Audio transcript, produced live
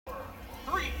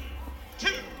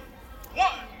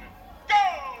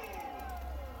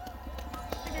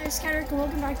Scouter, and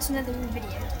welcome back to another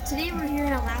video. Today we're here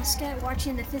in Alaska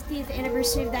watching the 50th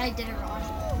anniversary of the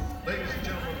Iditarod. Ladies and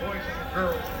gentlemen, boys and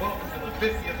girls, welcome to the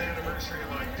 50th anniversary of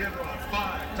Iditarod,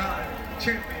 five-time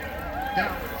champion,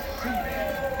 Dallas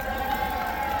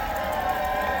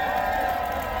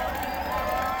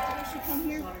We should come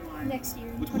here next year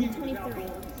in 2023.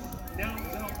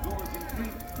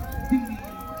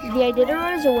 The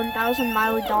Iditarod is a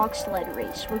 1,000-mile dog sled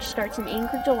race, which starts in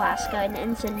Anchorage, Alaska and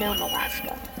ends in Nome,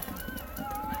 Alaska.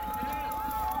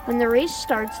 When the race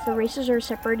starts, the races are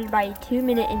separated by a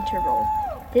 2-minute interval.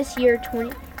 This year,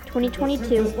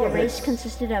 2022, the race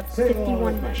consisted of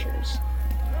 51 mushers.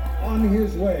 On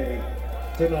his way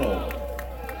to Nome.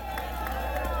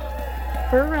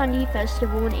 Rondy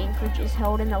Festival in Anchorage is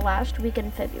held in the last week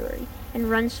in February and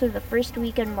runs through the first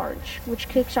week in March, which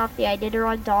kicks off the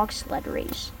Iditarod dog sled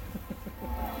race.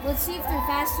 Let's see if they're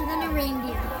faster than a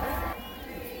reindeer.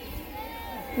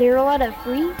 There are a lot of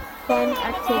free, fun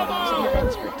activities and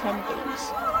events for 10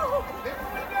 days.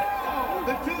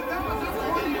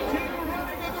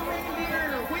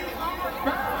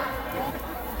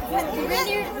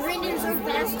 The reindeers are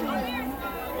faster.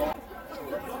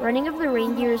 Running of the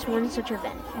reindeer is one such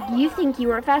event. Do you think you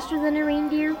are faster than a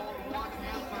reindeer?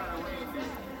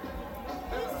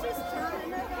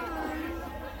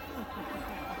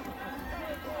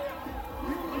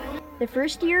 The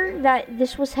first year that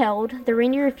this was held, the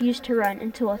reindeer refused to run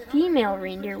until a female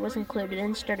reindeer was included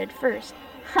and started first.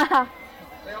 Haha!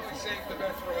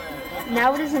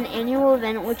 Now it is an annual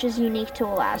event which is unique to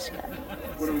Alaska.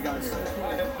 What do we got here?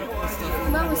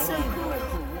 That was so cool.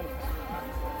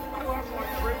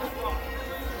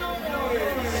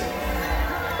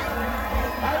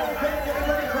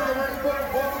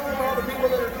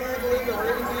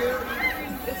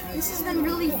 This has been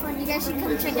really fun. You guys should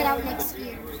come check it out next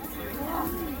year.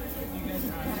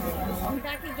 We're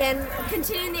back again,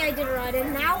 continuing the Iditarod,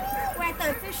 and now we're at the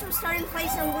official starting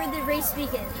place and where the race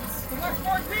begins.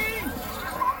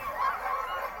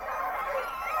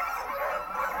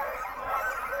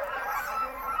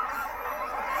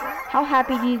 How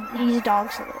happy do these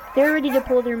dogs look? They're ready to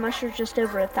pull their mushers just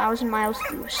over 1,000 miles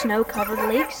through snow-covered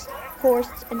lakes,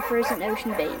 forests, and frozen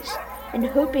ocean bays, and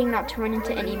hoping not to run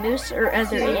into any moose or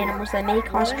other animals that may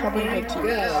cause trouble to the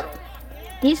teams.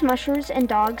 These mushers and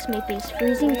dogs may face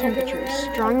freezing temperatures,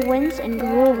 strong winds, and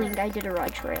grueling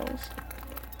Iditarod trails.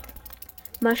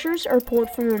 Mushers are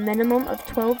pulled from a minimum of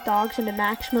 12 dogs and a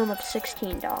maximum of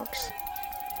 16 dogs.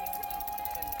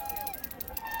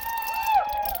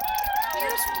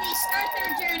 Here's where they start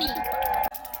their journey.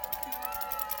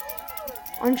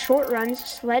 On short runs,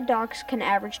 sled dogs can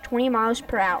average 20 miles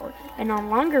per hour, and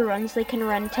on longer runs they can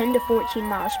run 10 to 14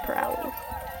 miles per hour.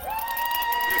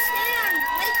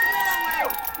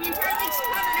 The entire lake's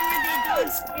covered in where the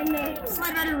dogs and the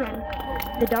sled better run.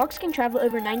 The dogs can travel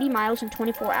over 90 miles in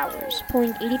 24 hours,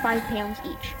 pulling 85 pounds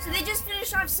each. So they just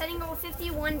finished off setting all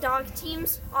 51 dog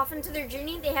teams off into their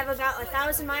journey. They have about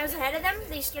 1,000 miles ahead of them.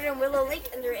 They started in Willow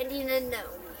Lake and they're ending in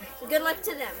Nome. So good luck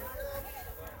to them.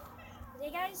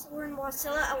 Hey guys, we're in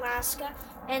Wasilla, Alaska,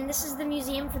 and this is the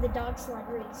museum for the dog sled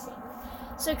racing.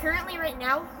 So currently right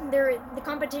now, the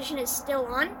competition is still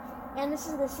on, and this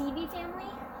is the Seavey family.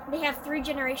 They have 3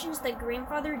 generations. The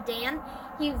grandfather, Dan,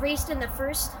 he raced in the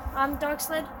first dog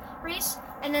sled race,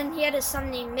 and then he had a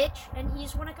son named Mitch, and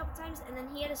he's won a couple times, and then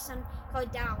he had a son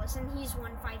called Dallas, and he's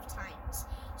won 5 times.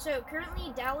 So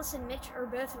currently, Dallas and Mitch are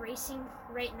both racing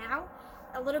right now.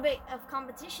 A little bit of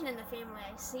competition in the family,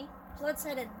 I see. So let's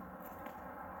head in.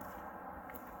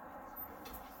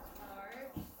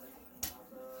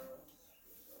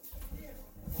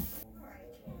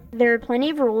 There are plenty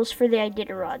of rules for the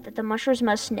Iditarod that the mushers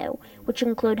must know, which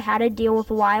include how to deal with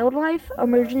wildlife,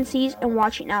 emergencies, and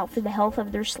watching out for the health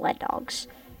of their sled dogs.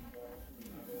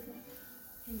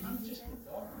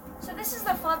 So this is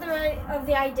the father of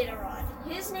the Iditarod.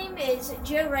 His name is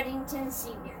Joe Reddington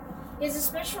Sr. He has a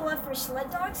special love for sled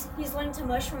dogs. He's learned to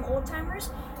mush from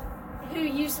old-timers who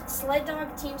used sled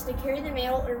dog teams to carry the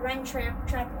mail or run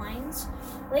trap lines.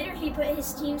 Later, he put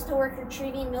his teams to work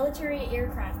retrieving military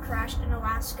aircraft crashed in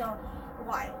Alaska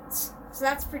wilds. So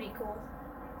that's pretty cool.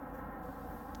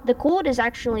 The cold is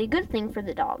actually a good thing for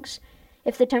the dogs.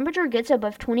 If the temperature gets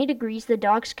above 20 degrees, the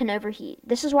dogs can overheat.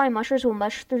 This is why mushers will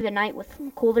mush through the night with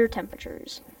colder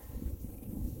temperatures.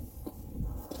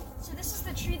 So this is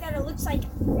the tree that it looks like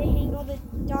they hang all the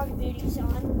dog booties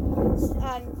on.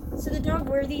 So the dog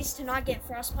wear these to not get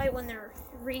frostbite when they're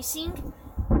racing.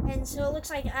 And so it looks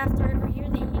like after every year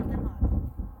they hang them up.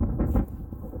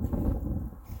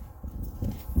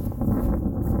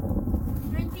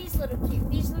 Aren't these little cute.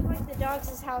 These look like the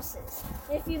dogs' houses.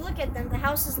 If you look at them, the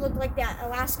houses look like that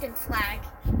Alaskan flag.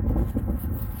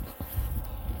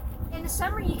 In the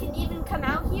summer, you can even come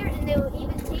out here and they will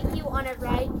even take you on a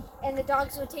ride and the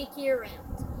dogs will take you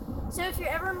around. So if you're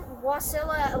ever in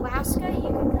Wasilla, Alaska, you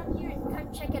can come here and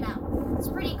come check it out. It's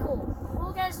pretty cool.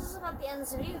 Well guys, this is about the end of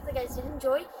this video. If you guys did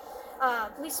enjoy,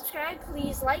 please subscribe,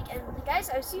 please like, and guys,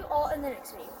 I'll see you all in the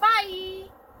next video.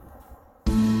 Bye!